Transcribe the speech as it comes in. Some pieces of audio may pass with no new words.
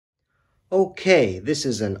Okay, this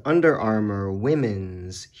is an Under Armour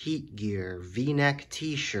women's heat gear V-neck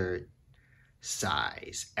t-shirt,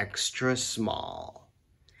 size extra small.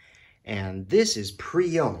 And this is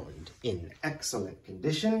pre-owned in excellent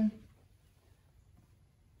condition.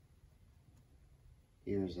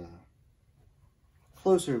 Here's a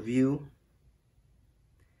closer view.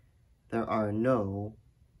 There are no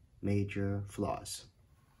major flaws.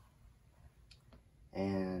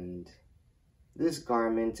 And this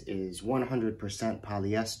garment is 100%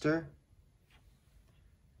 polyester.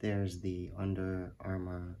 There's the Under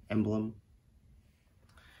Armour emblem.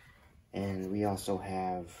 And we also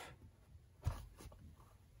have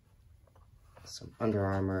some Under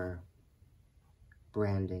Armour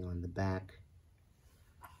branding on the back.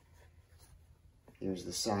 Here's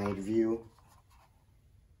the side view.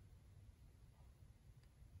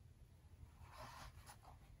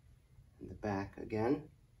 And the back again.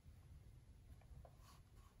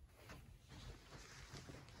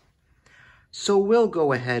 So we'll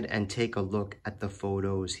go ahead and take a look at the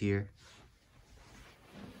photos here.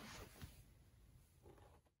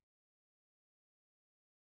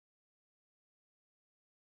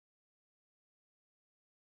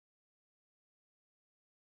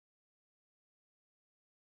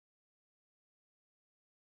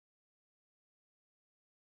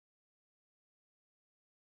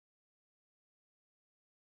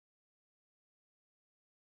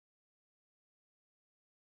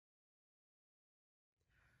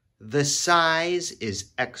 The size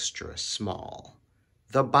is extra small.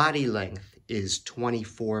 The body length is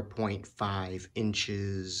 24.5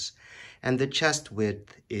 inches, and the chest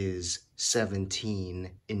width is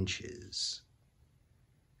 17 inches.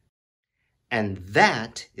 And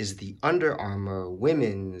that is the Under Armour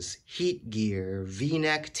women's heat gear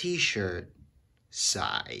V-neck t-shirt,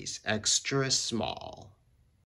 size extra small.